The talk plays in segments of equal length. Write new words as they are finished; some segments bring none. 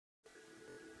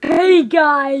Hey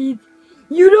guys,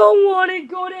 you don't want to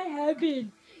go to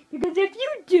heaven, because if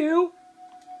you do,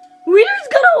 leader's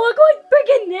gonna look like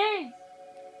freaking this.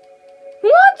 Who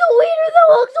wants a leader that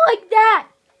looks like that?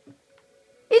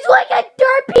 He's like a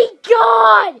Derpy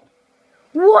God.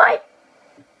 What?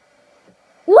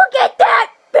 Look at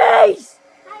that face.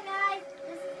 Hi guys,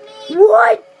 this is me.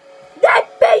 What? That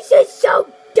face is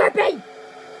so derpy.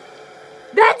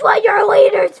 That's what your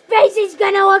leader's face is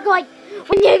gonna look like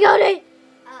when you go to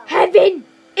heaven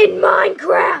in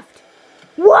Minecraft.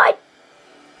 What?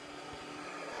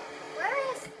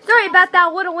 Sorry about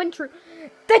that little intro.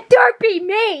 The derpy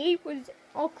me was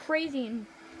all crazy and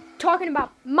talking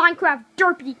about Minecraft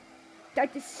derpy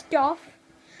type of stuff.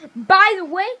 By the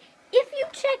way, if you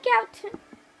check out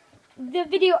the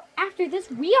video after this,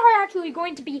 we are actually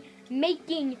going to be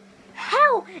making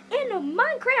hell in a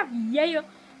Minecraft.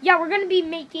 Yeah, we're going to be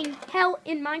making hell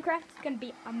in Minecraft. It's going to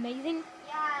be amazing.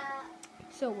 Yeah.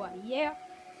 So, yeah.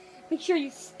 Make sure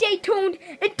you stay tuned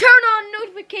and turn on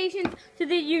notifications so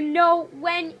that you know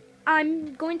when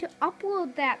I'm going to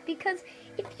upload that. Because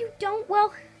if you don't,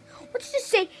 well, let's just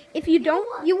say if you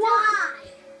don't, you won't.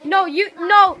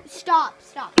 No, stop.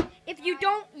 If you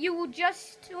don't, you will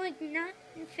just like not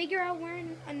figure out where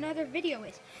another video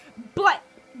is. But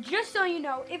just so you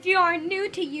know, if you are new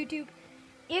to YouTube,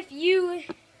 if you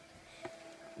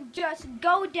just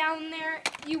go down there,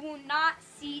 you will not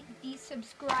see the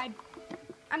subscribe.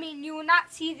 You will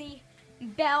not see the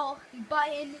bell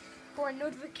button for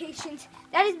notifications.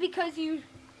 That is because you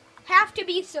have to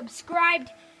be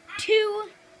subscribed to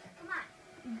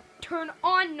turn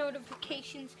on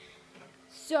notifications.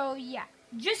 So yeah,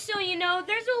 just so you know,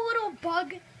 there's a little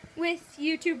bug with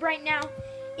YouTube right now.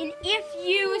 And if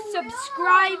you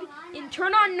subscribe and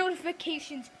turn on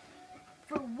notifications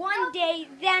for one day,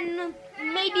 then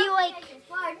maybe like,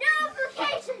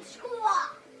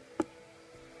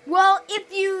 well,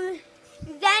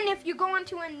 if you go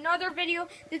onto another video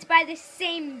that's by the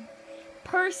same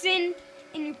person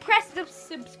and you press the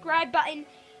subscribe button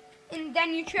and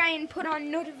then you try and put on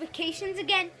notifications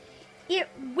again, it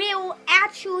will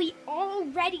actually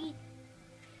already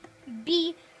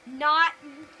be not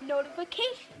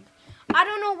notifications. I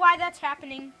don't know why that's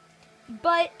happening,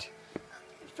 but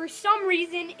for some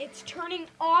reason it's turning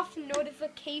off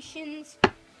notifications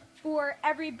for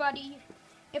everybody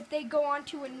if they go on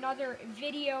to another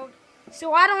video.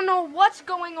 So I don't know what's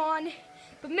going on,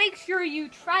 but make sure you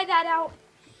try that out.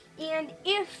 And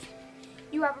if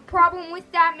you have a problem with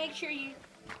that, make sure you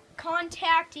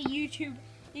contact YouTube,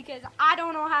 because I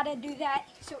don't know how to do that.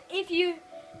 So if you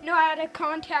know how to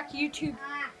contact YouTube,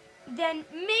 then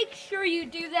make sure you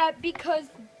do that,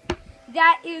 because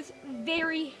that is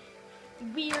very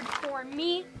weird for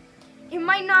me. It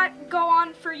might not go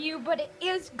on for you, but it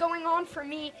is going on for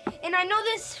me. And I know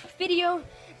this video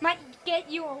might get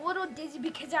you a little dizzy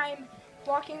because I'm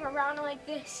walking around like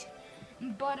this.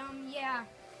 But yeah,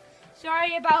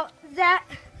 sorry about that.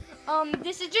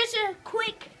 This is just a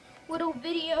quick little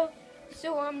video.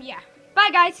 So yeah,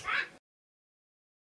 bye guys.